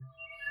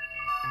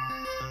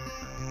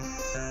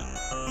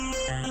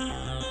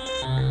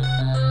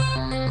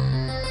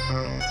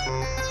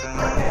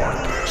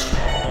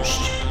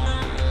most.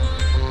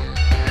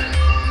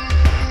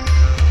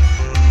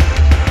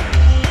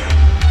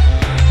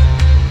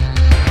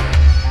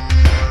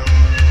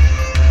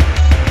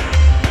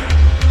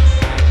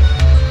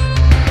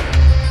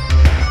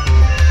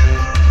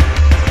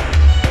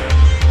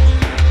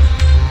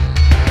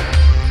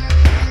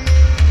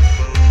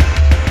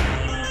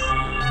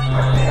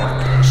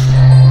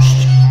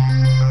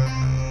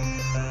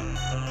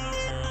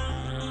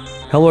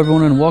 Hello,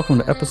 everyone, and welcome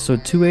to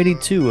episode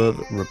 282 of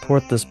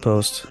Report This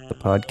Post, the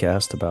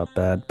podcast about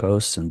bad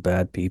posts and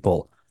bad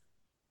people.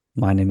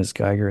 My name is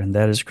Geiger, and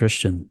that is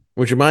Christian.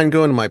 Would you mind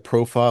going to my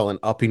profile and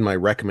upping my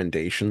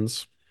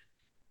recommendations?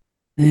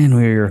 And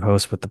we're your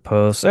hosts with the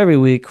post. Every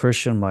week,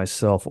 Christian,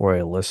 myself, or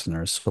a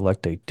listener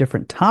select a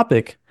different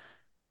topic,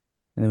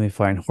 and then we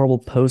find horrible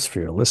posts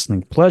for your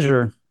listening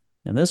pleasure.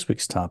 And this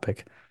week's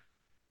topic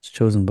is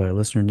chosen by a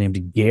listener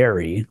named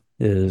Gary,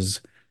 is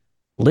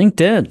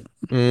LinkedIn.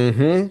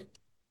 Mm-hmm.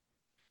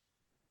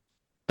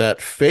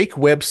 That fake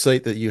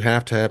website that you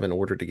have to have in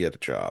order to get a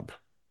job,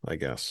 I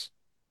guess.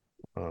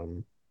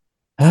 Um,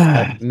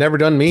 Never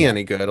done me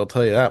any good, I'll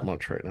tell you that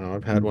much right now.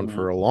 I've had one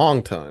for a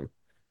long time.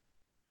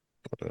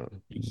 But,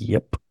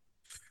 Yep.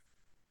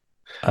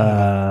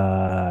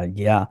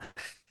 Yeah.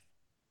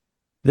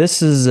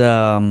 This is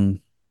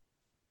like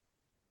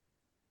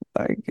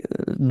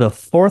the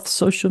fourth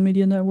social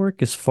media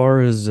network as far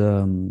as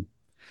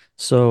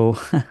so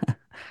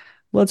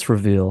let's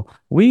reveal.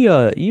 We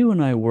you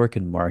and I work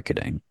in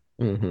marketing.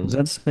 mhm. Is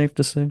that safe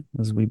to say?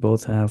 As we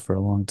both have for a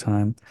long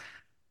time.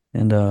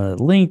 And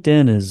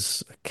LinkedIn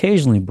is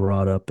occasionally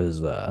brought up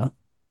as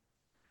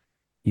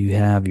you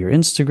have your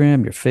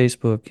Instagram, your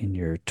Facebook, and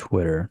your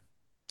Twitter.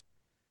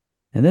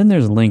 And then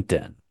there's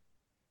LinkedIn,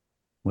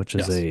 which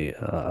is Yes.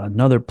 a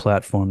another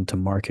platform to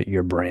market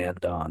your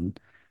brand on.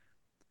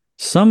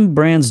 Some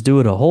brands do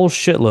it a whole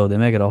shitload. They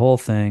make it a whole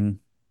thing.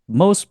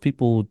 Most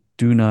people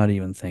do not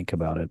even think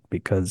about it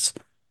because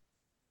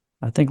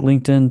I think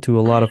LinkedIn to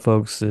a lot of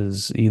folks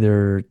is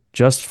either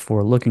just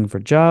for looking for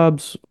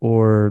jobs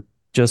or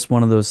just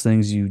one of those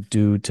things you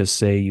do to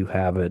say you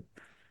have it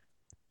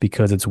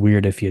because it's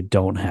weird if you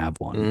don't have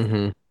one.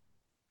 Mm-hmm.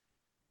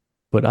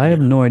 But I have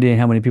Yeah. no idea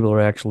how many people are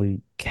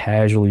actually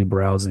casually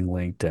browsing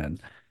LinkedIn.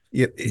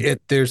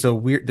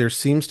 There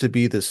seems to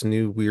be this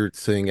new weird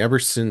thing ever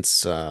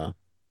since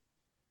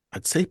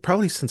I'd say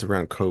probably since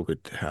around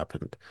COVID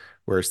happened,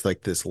 where it's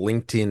like this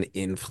LinkedIn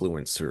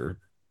influencer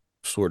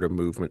sort of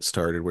movement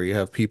started where you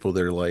have people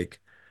that are like,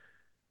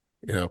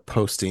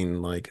 posting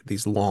like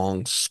these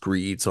long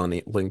screeds on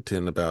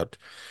LinkedIn about,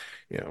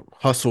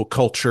 hustle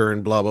culture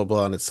and blah blah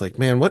blah. And it's like,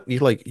 man, what you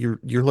like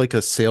you're like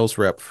a sales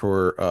rep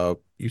for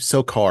you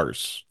sell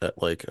cars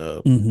at like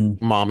a Hmm.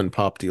 mom and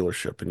pop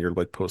dealership and you're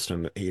like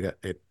posting an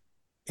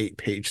eight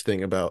page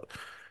thing about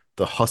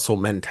the hustle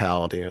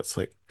mentality. It's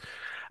like,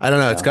 I don't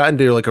know, it's Yeah. gotten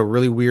to like a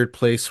really weird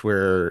place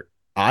where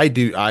I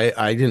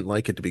didn't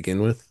like it to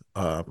begin with.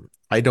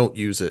 I don't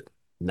use it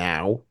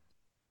now.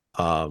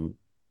 Um,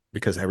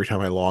 because every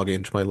time I log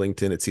into my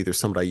LinkedIn, it's either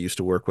somebody I used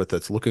to work with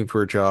that's looking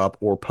for a job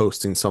or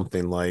posting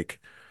something like,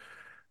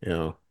 you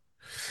know,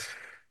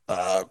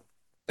 uh,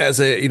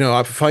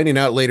 I'm finding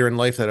out later in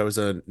life that I was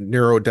a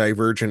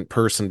neurodivergent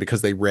person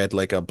because they read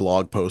like a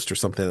blog post or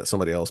something that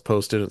somebody else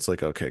posted. It's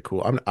like, okay,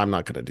 cool. I'm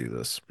not going to do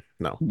this.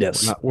 No,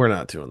 Yes. we're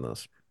not doing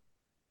this.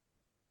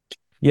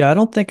 Yeah, I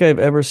don't think I've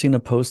ever seen a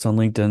post on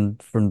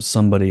LinkedIn from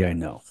somebody I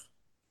know.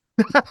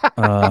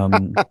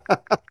 Um,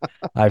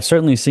 I've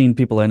certainly seen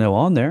people I know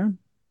on there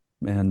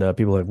and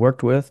people I've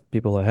worked with,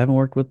 people I haven't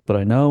worked with, but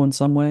I know in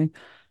some way,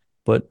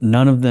 but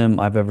none of them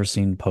I've ever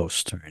seen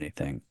post or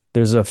anything.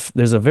 There's a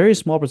very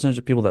small percentage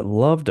of people that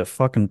love to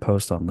fucking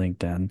post on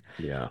LinkedIn,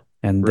 Yeah,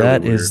 and really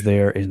that is weird.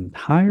 their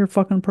entire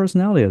fucking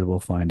personality, as we'll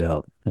find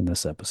out in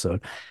this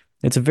episode.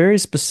 It's a very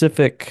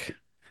specific,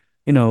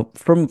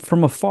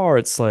 from afar,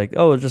 it's like,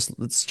 oh,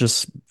 it's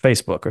just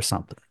Facebook or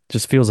something.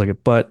 Just feels like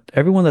it. But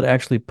everyone that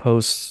actually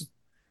posts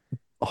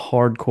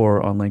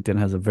hardcore on LinkedIn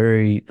has a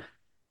very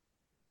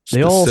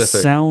they all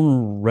Specific.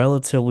 sound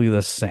relatively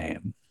the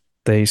same.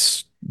 They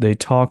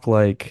talk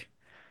like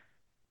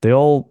they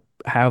all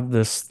have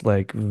this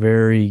like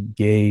very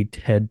gay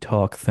TED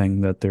Talk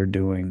thing that they're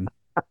doing.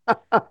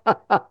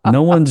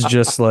 No one's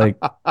just like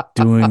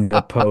doing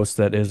a post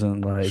that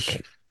isn't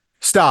like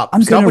Stop.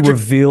 I'm Stop gonna what you're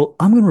reveal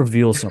I'm gonna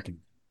reveal something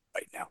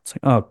right now. It's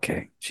like,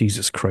 okay,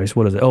 Jesus Christ,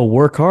 what is it? Oh,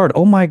 work hard.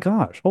 Oh my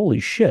gosh, holy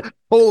shit.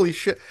 Holy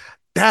shit.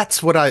 That's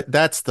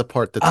the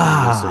part that's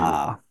been missing.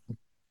 Ah,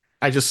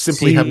 I just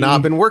simply have not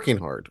see. been working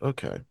hard.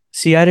 Okay.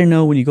 See, I didn't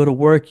know when you go to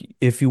work,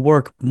 if you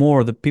work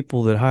more, the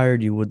people that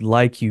hired you would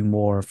like you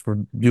more for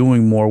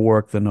doing more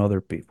work than other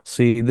people.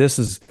 See,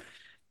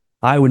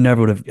 I would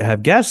never would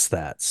have guessed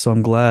that. So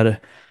I'm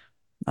glad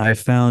I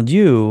found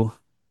you,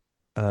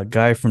 a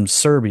guy from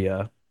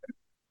Serbia,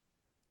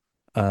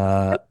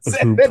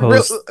 who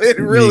posts It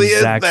the really is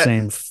exact that.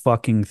 same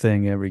fucking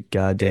thing every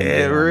goddamn It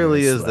day on there.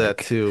 really It's is that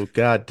like, too.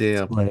 God it's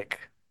damn. like,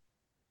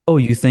 oh,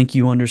 you think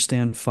you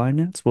understand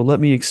finance? Well, let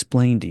me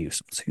explain to you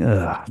something.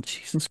 Ah,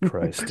 Jesus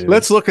Christ, dude.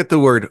 Let's look at the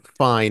word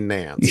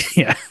finance.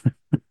 Yeah.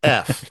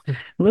 F.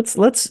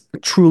 Let's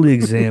truly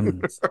examine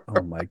this.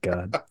 Oh my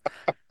God.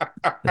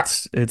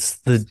 It's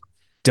the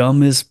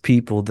dumbest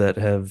people that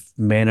have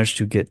managed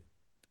to get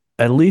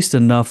at least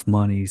enough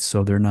money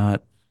so they're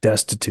not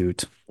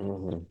destitute.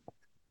 Mhm.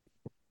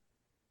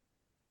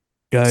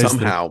 Guys that,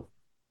 Somehow.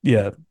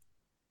 yeah,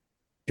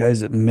 guys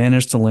that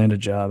manage to land a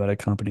job at a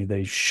company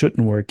they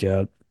shouldn't work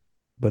at,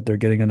 but they're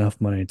getting enough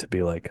money to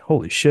be like,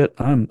 holy shit,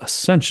 I'm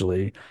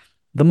essentially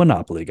the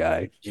monopoly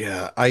guy.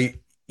 Yeah, I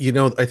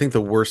think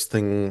the worst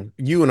thing,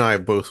 you and I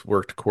have both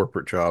worked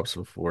corporate jobs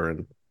before,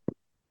 and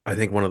I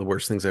think one of the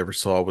worst things I ever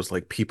saw was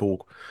like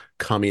people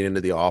coming into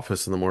the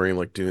office in the morning,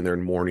 like doing their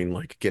morning,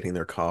 like getting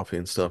their coffee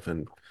and stuff,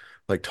 and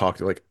like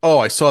talking like, "Oh,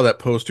 I saw that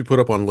post you put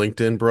up on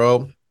LinkedIn,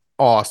 bro.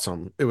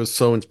 Awesome. It was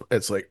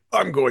it's like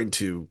I'm going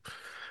to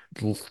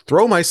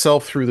throw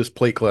myself through this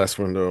plate glass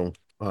window,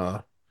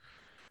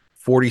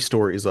 40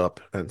 stories up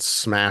and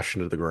smash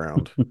into the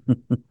ground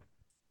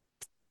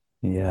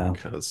Yeah.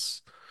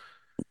 because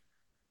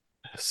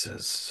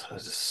this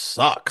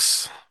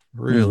sucks.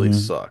 Really Hmm.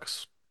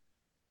 sucks."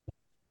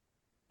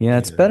 Yeah,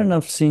 it's bad And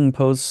enough seeing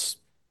posts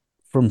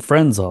from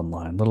friends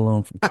online, let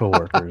alone from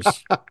coworkers.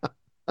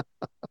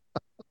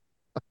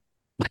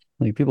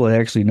 Like people I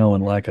actually know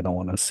and like, I don't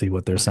want to see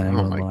what they're saying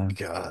oh my online.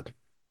 God.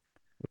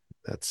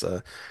 That's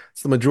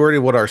it's the majority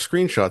of what our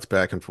screenshots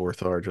back and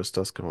forth are, just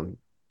us going,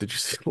 did you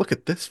see look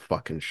at this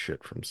fucking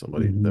shit from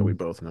somebody that we Hmm.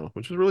 both know,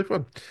 which is really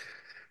fun. And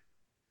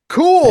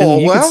Cool.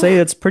 you could Well, say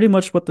it's pretty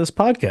much what this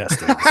podcast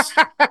is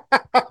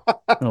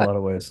in a lot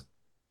of ways.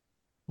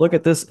 Look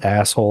at this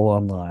asshole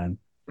online.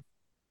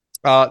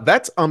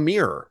 that's a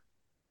mirror.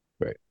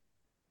 Right.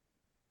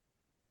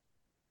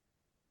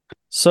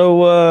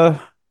 So,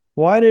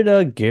 why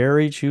did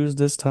Gary choose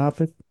this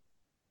topic?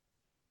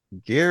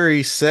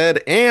 Gary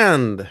said,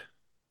 and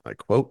I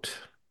quote,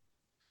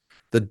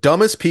 the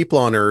dumbest people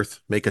on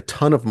earth make a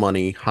ton of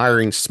money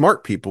hiring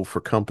smart people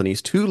for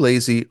companies too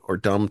lazy or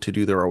dumb to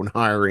do their own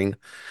hiring,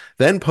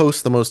 then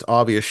post the most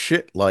obvious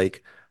shit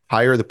like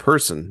hire the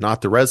person,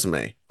 not the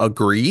resume.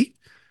 Agree?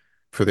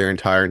 For their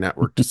entire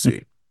network to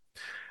see.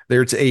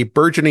 There's a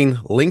burgeoning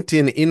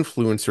LinkedIn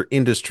influencer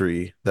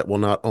industry that will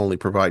not only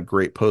provide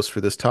great posts for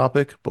this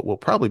topic, but will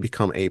probably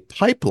become a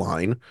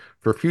pipeline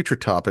for future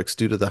topics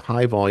due to the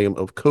high volume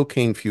of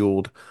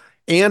cocaine-fueled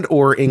and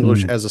or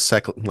English Hmm. as a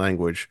second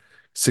language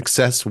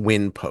success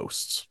win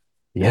posts.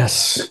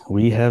 Yes,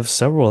 we have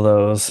several of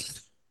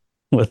those.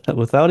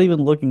 Without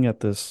even looking at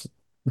this,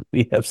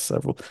 we have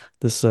several.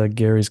 This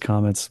Gary's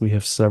comments, we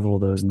have several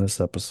of those in this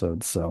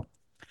episode. So,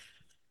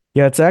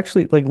 yeah, it's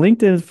actually like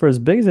LinkedIn, for as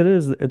big as it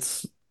is,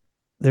 it's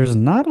there's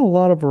not a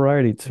lot of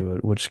variety to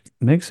it, which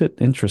makes it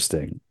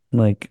interesting.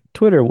 Like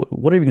Twitter,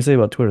 what are you gonna say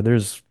about Twitter?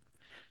 There's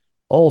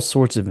all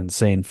sorts of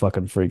insane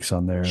fucking freaks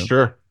on there.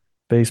 Sure,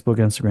 Facebook,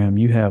 Instagram,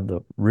 you have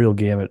the real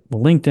gamut.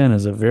 LinkedIn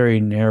is a very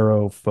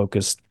narrow,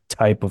 focused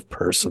type of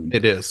person.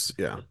 it is.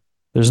 Yeah.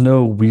 There's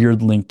no weird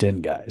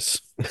LinkedIn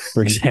guys,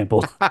 for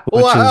example,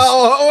 which is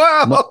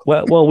Wow,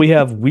 well, we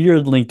have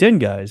weird LinkedIn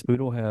guys, but we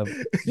don't have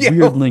yeah,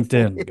 weird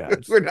LinkedIn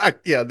guys. we're not.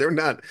 Yeah, they're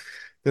not.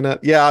 They're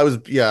not. Yeah, I was.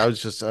 Yeah, I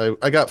was just.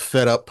 I got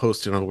fed up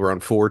posting over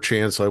on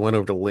 4chan, so I went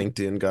over to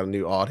LinkedIn, got a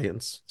new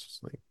audience. It's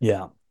just like,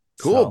 Yeah.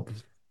 cool. So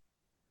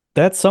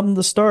that's something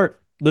to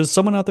start. There's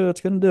someone out there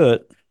that's going to do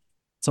it.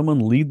 Someone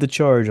lead the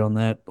charge on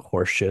that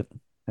horse shit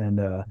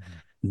and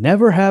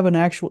never have an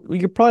actual,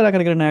 you're probably not going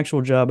to get an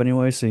actual job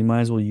anyway, so you might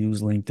as well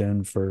use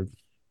LinkedIn for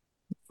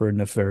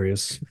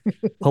nefarious,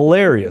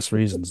 hilarious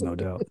reasons, no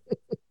doubt.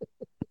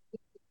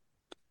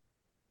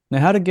 Now,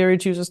 how did Gary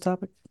choose this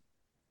topic?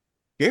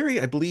 Gary,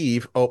 I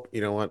believe. Oh,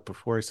 you know what?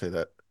 Before I say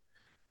that,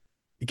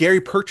 Gary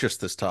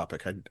purchased this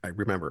topic. I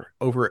remember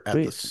over at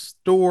the Sweet.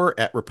 store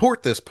at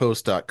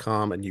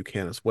reportthispost.com, and you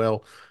can as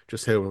well.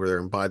 Just head over there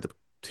and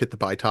hit the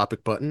buy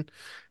topic button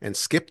and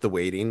skip the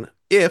waiting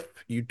if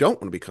you don't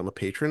want to become a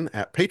patron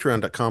at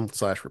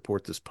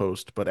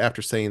patreon.com/reportthispost. But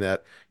after saying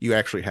that, you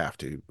actually have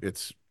to.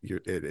 It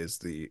is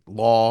the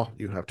law.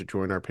 You have to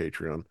join our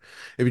Patreon.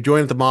 If you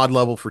join at the mod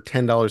level for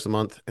 $10 a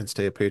month and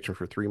stay a patron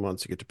for 3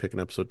 months, you get to pick an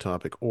episode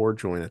topic, or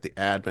join at the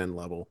admin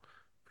level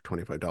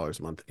 $25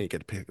 a month and you get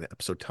to pick the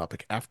episode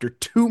topic after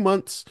 2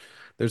 months.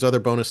 There's other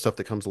bonus stuff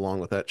that comes along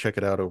with that. Check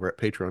it out over at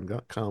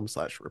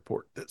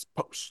patreon.com/report this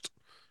post.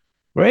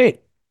 Great.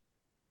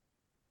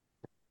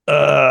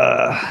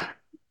 Uh,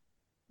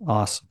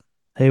 awesome.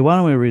 Hey, why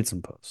don't we read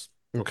some posts?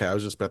 Okay, I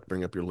was just about to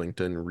bring up your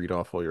LinkedIn and read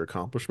off all your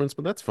accomplishments,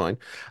 but that's fine.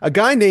 A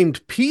guy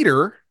named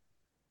Peter,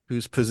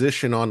 whose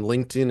position on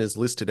LinkedIn is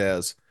listed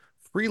as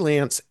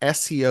freelance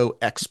SEO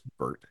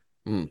expert,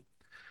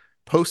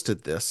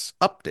 posted this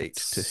That update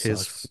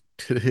sucks.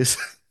 to his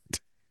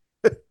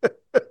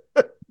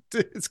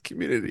to his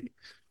community.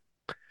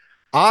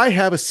 I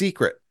have a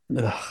secret.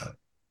 Ugh,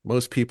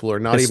 Most people are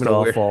not pissed even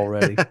off aware.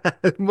 already.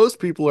 Most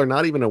people are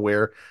not even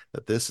aware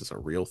that this is a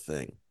real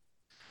thing.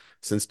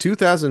 Since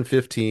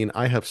 2015,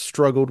 I have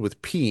struggled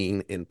with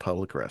peeing in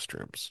public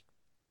restrooms.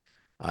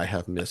 I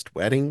have missed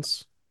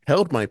weddings,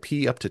 held my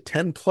pee up to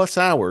 10 plus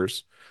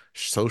hours,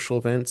 social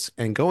events,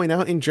 and going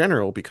out in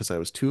general because I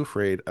was too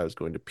afraid I was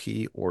going to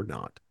pee or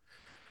not.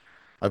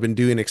 I've been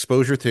doing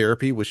exposure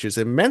therapy, which is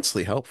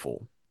immensely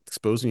helpful.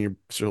 Exposing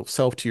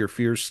yourself to your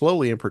fears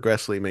slowly and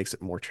progressively makes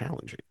it more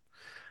challenging.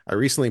 I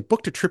recently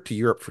booked a trip to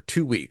Europe for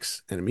 2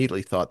 weeks and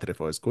immediately thought that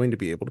if I was going to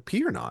be able to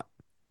pee or not.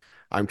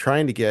 I'm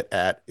trying to get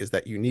at is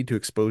that you need to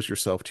expose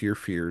yourself to your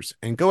fears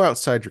and go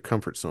outside your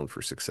comfort zone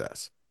for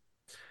success.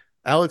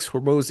 Alex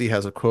Hormozy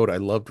has a quote I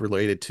loved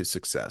related to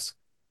success: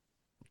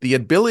 the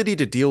ability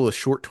to deal with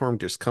short term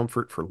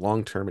discomfort for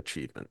long term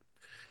achievement.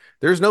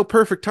 There's no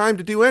perfect time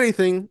to do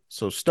anything,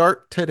 so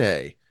start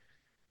today.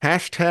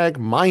 Hashtag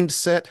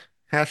mindset.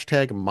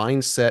 Hashtag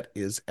mindset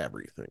is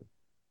everything.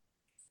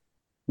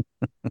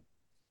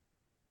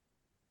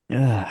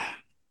 Yeah.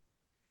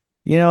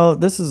 You know,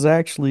 this is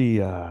actually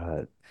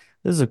this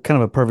is a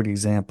kind of a perfect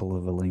example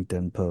of a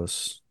LinkedIn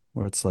post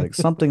where it's like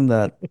something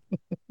that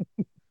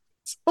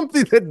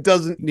Something that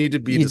doesn't need to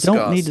be you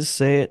don't need to discussed.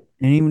 say it,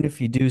 and even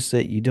if you do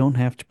say it, you don't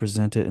have to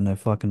present it in a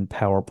fucking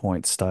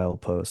PowerPoint style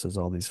post as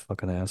all these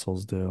fucking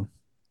assholes do.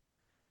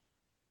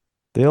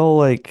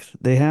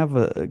 They have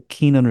a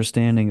keen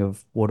understanding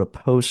of what a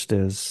post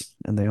is,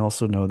 and they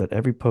also know that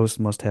every post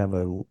must have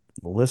a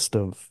list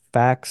of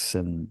facts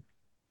and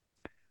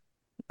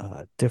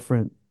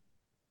different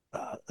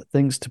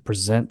things to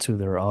present to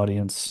their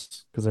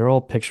audience because they're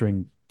all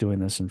picturing doing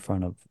this in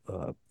front of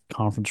a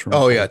conference room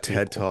Oh full yeah, of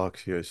TED people.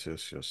 Talk. Yes,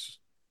 yes, yes.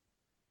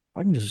 If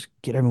I can just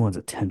get everyone's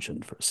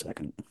attention for a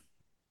second.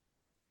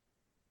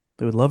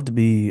 They would love to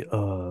be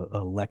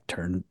a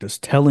lectern,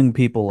 just telling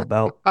people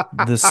about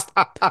this just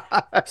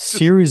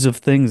series of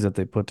things that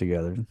they put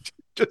together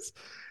just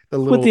the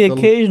with little the the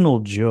occasional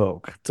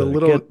joke the to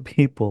little get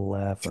people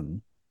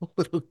laughing.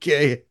 little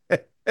gay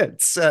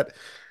headset.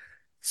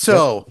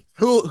 Yep. So,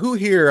 who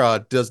here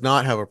does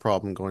not have a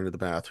problem going to the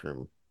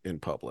bathroom in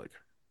public?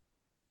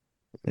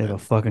 They have a And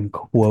fucking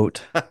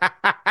quote.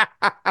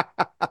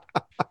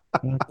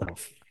 What the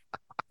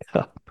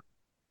fuck?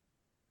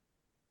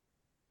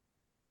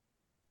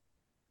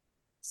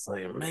 it's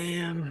like,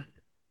 man,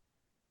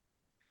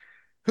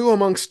 who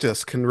amongst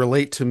us can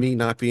relate to me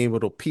not being able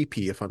to pee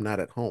pee if I'm not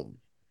at home?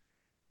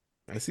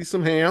 I see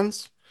some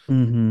hands.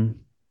 Mm-hmm.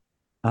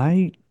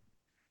 I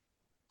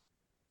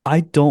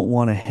I don't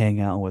want to hang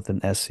out with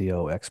an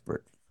SEO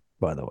expert,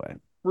 by the way.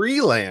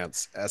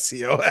 Freelance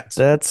SEO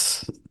expert.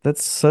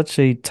 That's such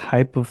a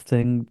type of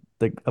thing.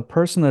 Like a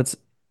person that's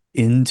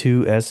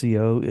into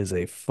SEO is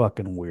a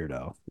fucking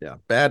weirdo Yeah,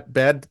 bad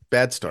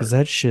because start.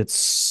 that shit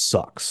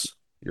sucks.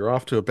 You're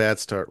off to a bad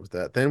start with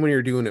that. Then when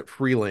you're doing it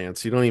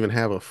freelance, you don't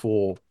have a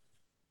full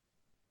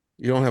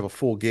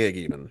gig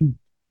even.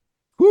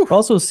 Whew.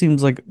 Also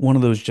seems like one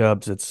of those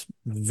jobs that's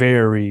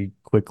very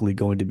quickly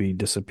going to be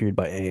disappeared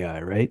by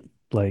AI, right?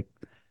 Like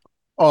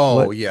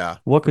Oh what yeah,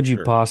 what for could you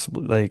sure.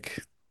 possibly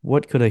like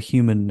what could a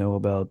human know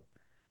about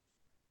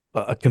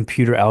a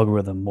computer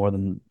algorithm more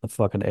than a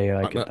fucking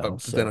AI could know?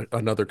 So,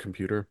 Another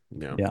computer.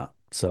 Yeah. yeah.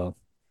 So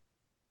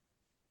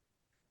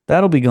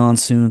that'll be gone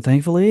soon,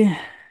 thankfully.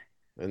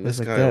 And Guys this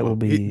like guy that will will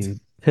he be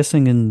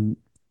pissing in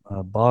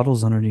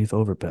bottles underneath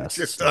overpasses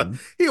just soon.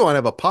 he won't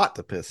have a pot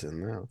to piss in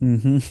now.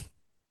 Hmm.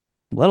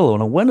 Let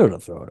alone a window to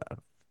throw it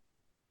out.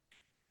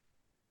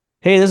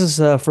 Hey, this is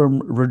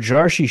from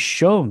Rajarshi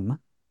Shom,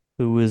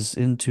 who is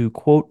into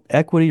quote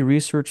equity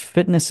research,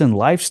 fitness, and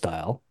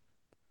lifestyle.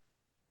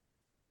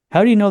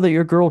 How do you know that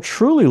your girl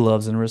truly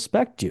loves and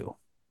respects you?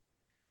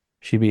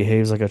 She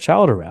behaves like a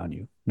child around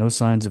you. No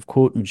signs of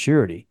quote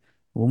maturity.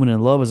 A woman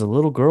in love is a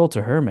little girl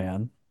to her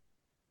man.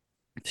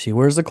 She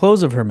wears the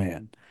clothes of her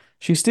man.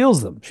 She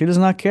steals them. She does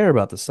not care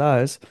about the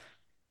size.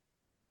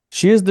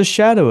 She is the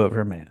shadow of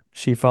her man.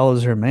 She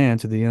follows her man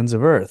to the ends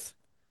of earth.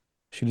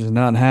 She does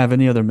not have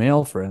any other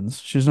male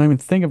friends. She does not even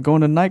think of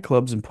going to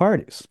nightclubs and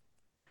parties.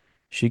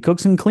 She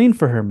cooks and cleans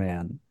for her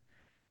man.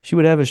 She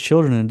would have his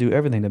children and do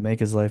everything to make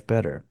his life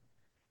better.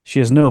 She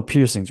has no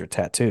piercings or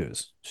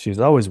tattoos. She is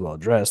always well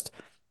dressed.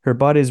 Her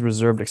body is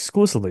reserved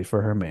exclusively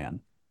for her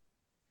man.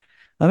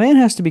 A man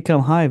has to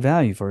become high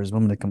value for his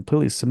woman to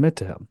completely submit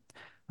to him.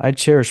 I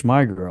cherish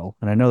my girl,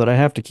 and I know that I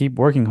have to keep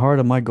working hard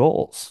on my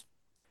goals.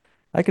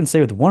 I can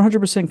say with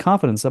 100%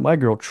 confidence that my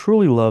girl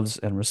truly loves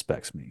and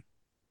respects me.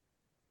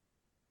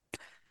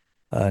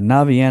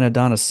 Naviana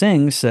Donna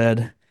Singh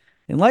said,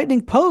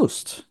 enlightening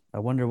post. I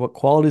wonder what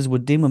qualities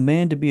would deem a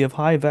man to be of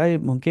high value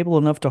and capable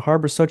enough to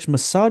harbor such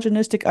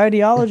misogynistic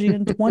ideology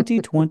in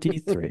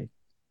 2023.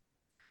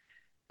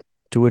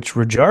 To which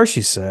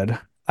Rajarshi said,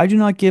 I do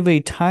not give a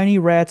tiny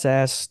rat's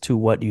ass to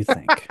what you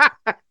think.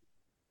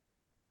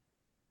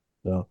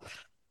 So,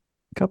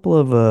 a couple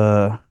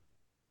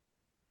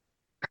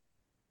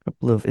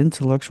of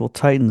intellectual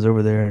titans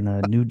over there in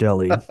New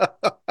Delhi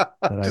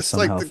that I Just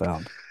like somehow the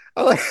found.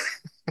 I like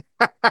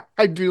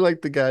I do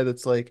like the guy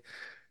that's like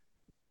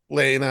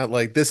laying out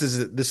like this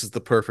is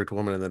the perfect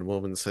woman, and then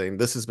woman saying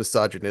this is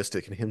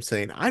misogynistic, and him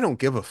saying I don't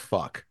give a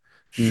fuck.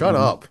 Shut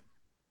Hmm. up.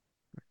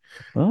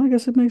 Well, I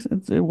guess it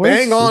Bang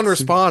works. on It's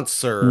response,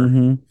 sir.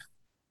 hmm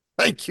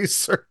Thank you,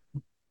 sir.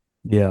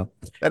 Yeah.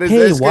 That is Hey,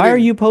 that's why are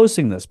gonna you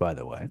posting this, by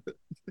the way?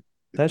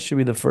 That should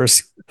be the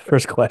first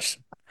first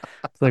question.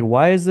 It's like,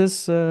 why is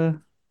this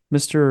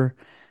Mr.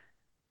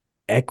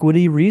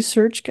 equity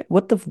research?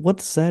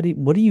 What's that?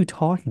 What are you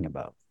talking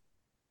about?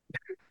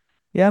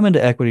 Yeah, I'm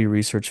into equity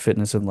research,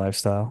 fitness, and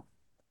lifestyle.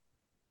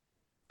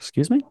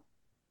 Excuse me?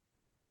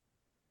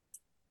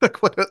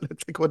 That's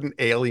like what an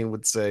alien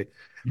would say,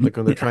 like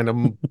when they're Yeah. trying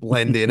to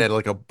blend in at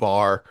like a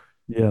bar.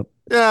 Yeah.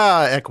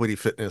 Yeah, equity,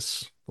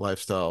 fitness,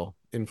 lifestyle,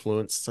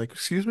 influence. It's like,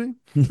 excuse me?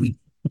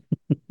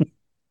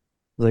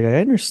 Like I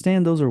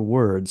understand those are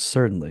words,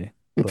 certainly,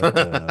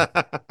 but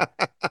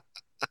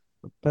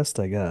best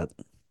I got.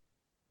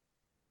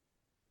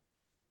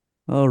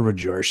 Oh,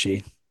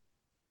 Rajorshi.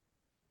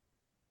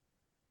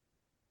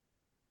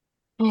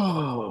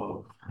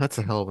 Oh, that's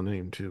a hell of a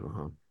name too,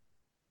 huh?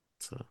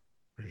 It's a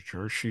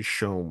Jersey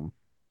Shome.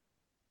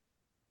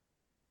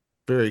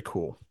 Very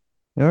cool.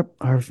 Yep,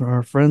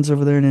 our friends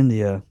over there in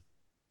India,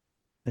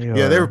 they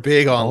Yeah, they're are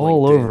big on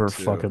all LinkedIn over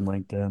too. fucking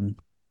LinkedIn.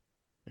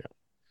 Yeah,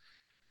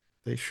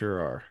 they sure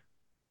are.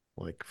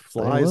 Like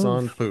They flies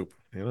on love poop.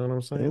 You know what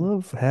I'm they saying?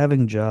 love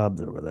having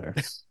jobs over there.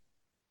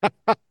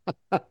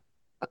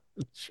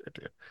 Sure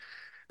do.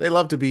 They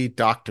love to be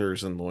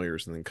doctors and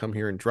lawyers and then come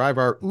here and drive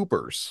our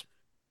Ubers.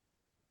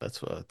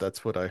 That's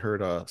what I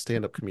heard a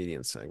stand-up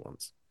comedian saying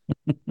once.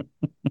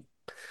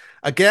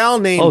 A gal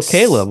named Oh,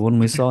 Caleb, when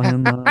we saw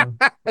him 2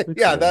 weeks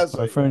Yeah, ago, that's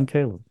our right. Yeah. friend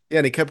Caleb. Yeah,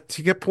 and he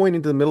kept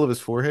pointing to the middle of his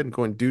forehead and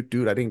going,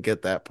 dude, I didn't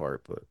get that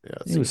part, but yeah,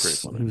 it He seemed pretty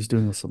was funny. he was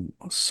doing some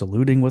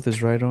saluting with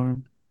his right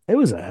arm. It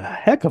was a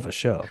heck of a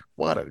show.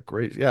 What a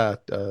great, yeah,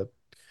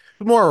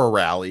 more a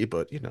rally,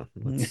 but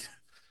let's.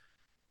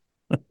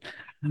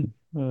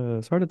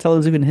 It's hard to tell it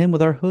was even him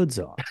with our hoods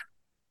on.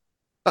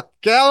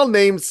 Gal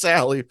named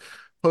Sally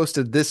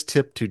posted this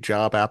tip to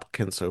job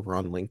applicants over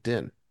on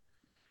LinkedIn.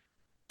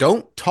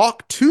 Don't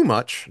talk too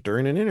much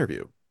during an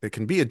interview. It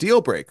can be a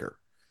deal breaker.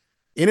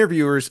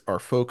 Interviewers are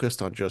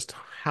focused on just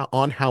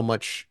how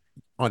much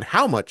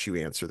you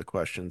answer the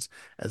questions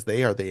as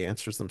they are the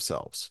answers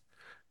themselves.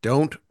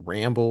 Don't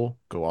ramble,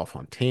 go off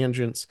on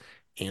tangents,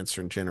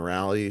 answer in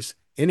generalities.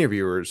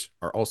 Interviewers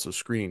are also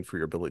screened for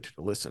your ability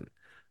to listen.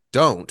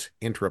 Don't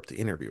interrupt the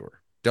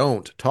interviewer.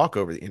 Don't talk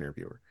over the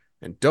interviewer.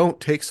 And don't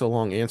take so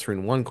long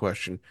answering one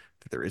question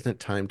that there isn't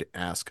time to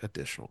ask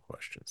additional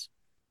questions.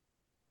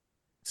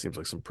 Seems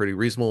like some pretty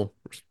reasonable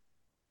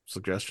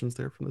suggestions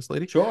there from this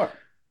lady. Sure.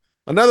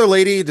 Another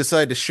lady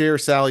decided to share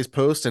Sally's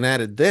post and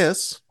added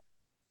this.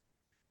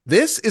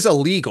 This is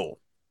illegal.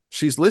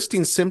 She's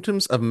listing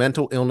symptoms of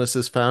mental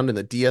illnesses found in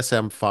the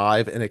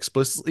DSM-5 and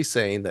explicitly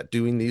saying that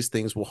doing these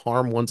things will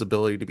harm one's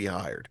ability to be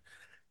hired.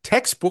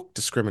 Textbook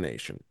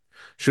discrimination.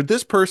 Should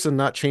this person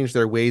not change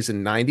their ways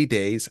in 90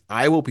 days,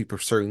 I will be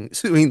pursuing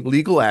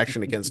legal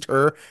action against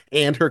her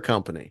and her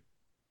company.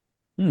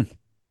 Hmm.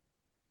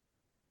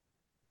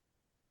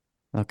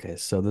 Okay,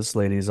 so this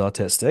lady's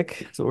autistic.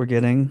 That's what we're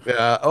getting.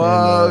 Yeah,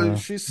 And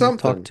she's you talk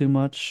something. too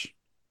much.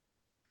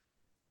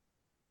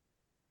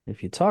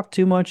 If you talk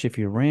too much, if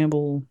you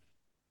ramble,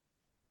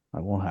 I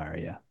won't hire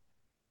you.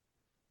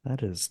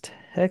 That is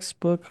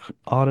textbook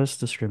autist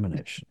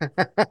discrimination.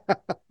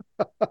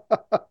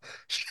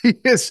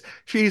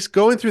 She's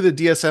going through the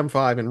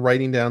DSM-5 and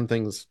writing down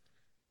things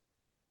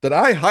that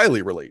I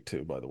highly relate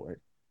to, by the way.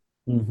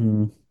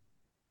 Hmm.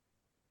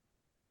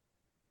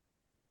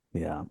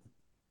 Yeah.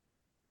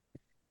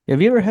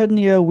 Have you ever had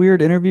any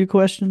weird interview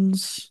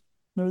questions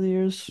over the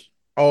years?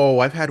 Oh,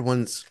 I've had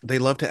ones they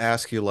love to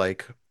ask you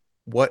like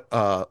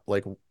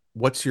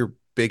what's your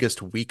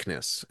biggest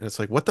weakness? And it's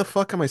like, what the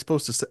fuck am I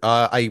supposed to say?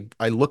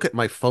 I look at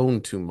my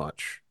phone too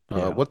much.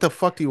 Yeah. What the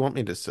fuck do you want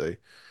me to say?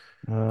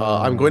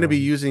 I'm going to be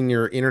Um, using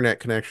your internet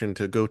connection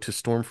to go to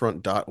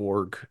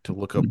stormfront.org to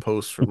look up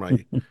posts for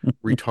my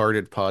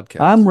retarded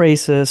I'm podcast.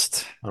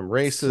 racist, I'm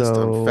racist,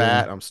 I'm so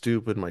fat, I'm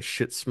stupid, my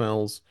shit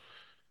smells.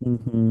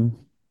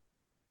 mhm.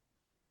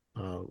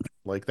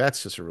 Like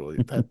that's just really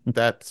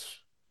that's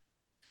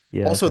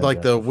Yeah, I've also had like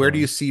that the where do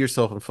you before. see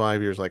yourself in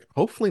 5 years? Like,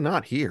 hopefully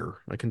not here.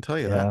 I can tell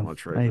you that Yeah,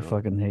 much right I now.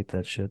 fucking hate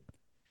that shit.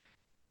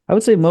 I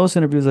would say most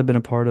interviews I've been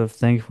a part of,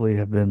 thankfully,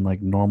 have been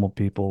like normal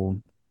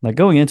people. Like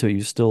going into it,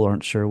 you still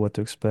aren't sure what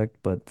to expect,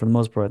 but for the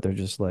most part, they're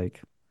just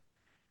like,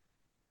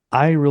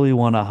 I really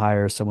want to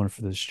hire someone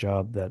for this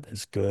job that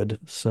is good.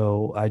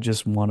 So I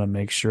just want to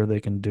make sure they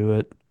can do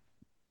it.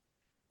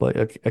 But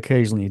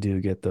occasionally you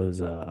do get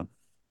those,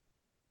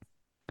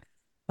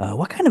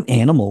 what kind of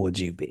animal would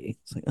you be?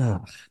 It's like,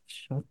 ugh,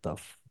 shut the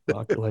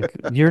fuck. Like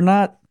you're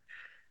not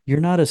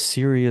a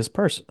serious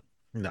person.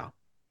 No.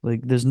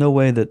 Like there's no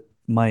way that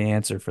my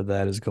answer for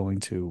that is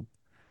going to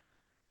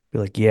be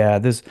like, yeah,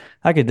 this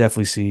I could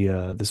definitely see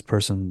this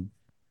person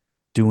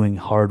doing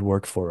hard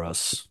work for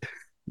us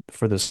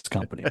for this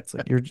company. It's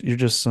like you're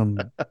just some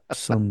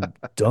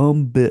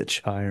dumb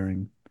bitch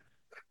hiring.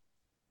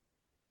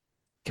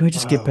 Can we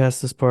just get Oh,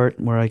 past this part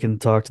where I can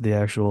talk to the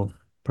actual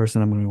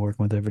person I'm going to be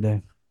working with every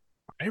day?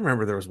 I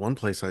remember there was one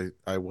place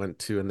I went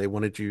to and they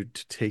wanted you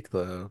to take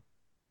the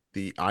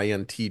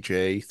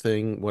INTJ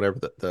thing, whatever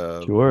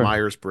the Sure.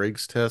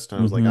 Myers-Briggs test. And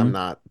I was like, I'm Mm-hmm.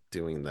 not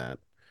doing that.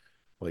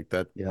 Like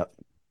that. Yeah.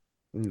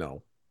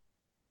 No.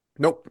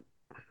 Nope.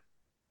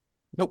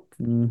 Nope.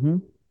 Mm-hmm.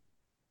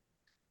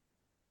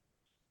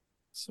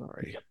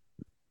 Sorry. Yep.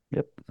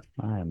 Yep.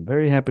 I am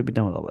very happy to be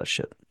done with all that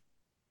shit.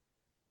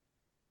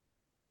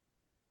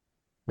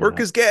 Work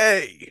Yeah. is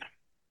gay.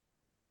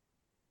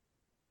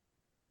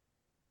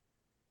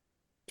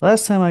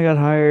 Last time I got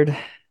hired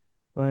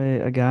by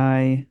a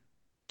guy,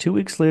 2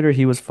 weeks later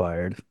he was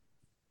fired.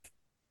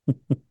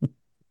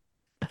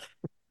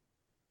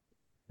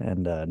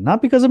 And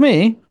not because of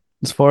me,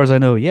 as far as I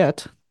know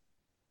yet.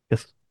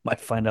 Guess might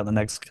find out in the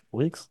next couple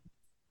weeks.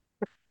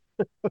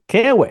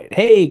 Can't wait.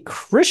 Hey,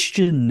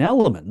 Christian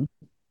Nelleman,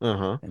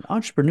 Uh-huh. an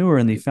entrepreneur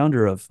and the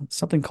founder of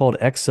something called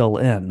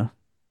XLN,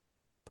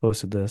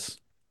 posted this.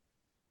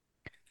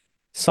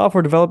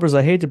 Software developers,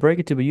 I hate to break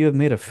it to you, but you have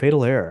made a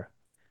fatal error.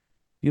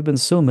 You've been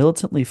so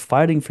militantly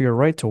fighting for your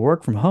right to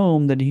work from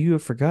home that you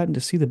have forgotten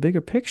to see the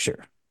bigger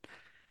picture.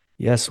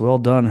 Yes, well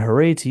done.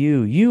 Hooray to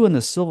you. You and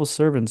the civil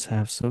servants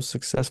have so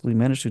successfully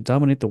managed to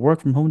dominate the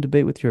work from home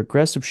debate with your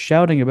aggressive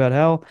shouting about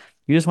how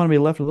you just want to be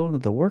left alone,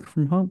 that the work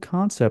from home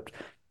concept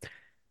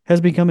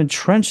has become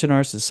entrenched in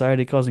our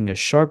society, causing a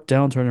sharp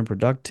downturn in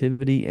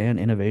productivity and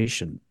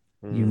innovation.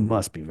 You Hmm.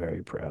 must be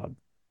very proud.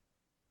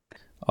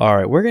 All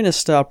right, we're going to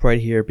stop right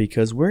here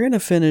because we're going to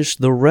finish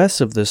the rest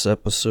of this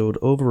episode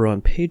over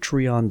on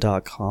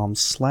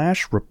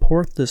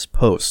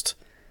patreon.com/reportthispost.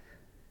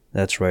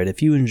 That's right.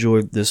 If you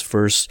enjoyed this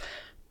first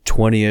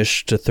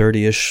 20-ish to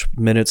 30-ish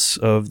minutes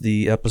of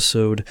the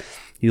episode,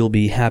 you'll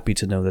be happy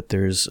to know that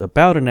there's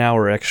about an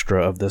hour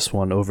extra of this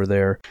one over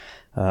there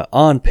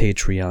on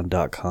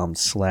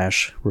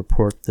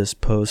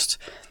patreon.com/reportthispost.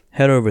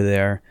 Head over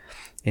there.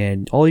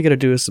 And all you got to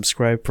do is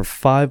subscribe for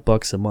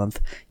 $5 a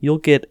month. You'll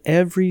get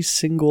every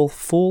single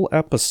full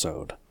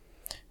episode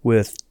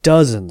with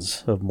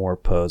dozens of more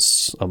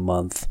posts a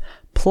month,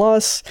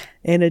 plus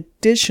an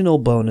additional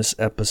bonus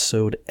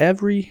episode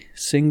every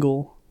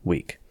single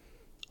week.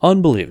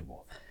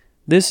 Unbelievable.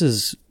 This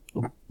is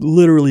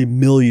literally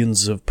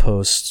millions of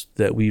posts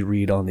that we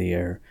read on the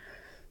air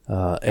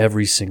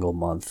every single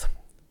month.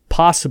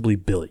 Possibly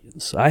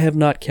billions. I have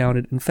not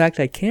counted. In fact,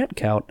 I can't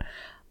count.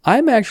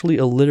 I'm actually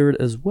illiterate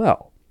as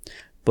well.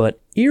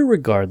 But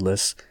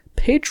irregardless,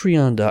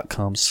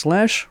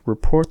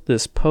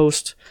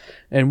 patreon.com/reportthispost,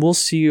 and we'll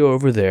see you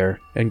over there,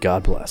 and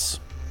God bless.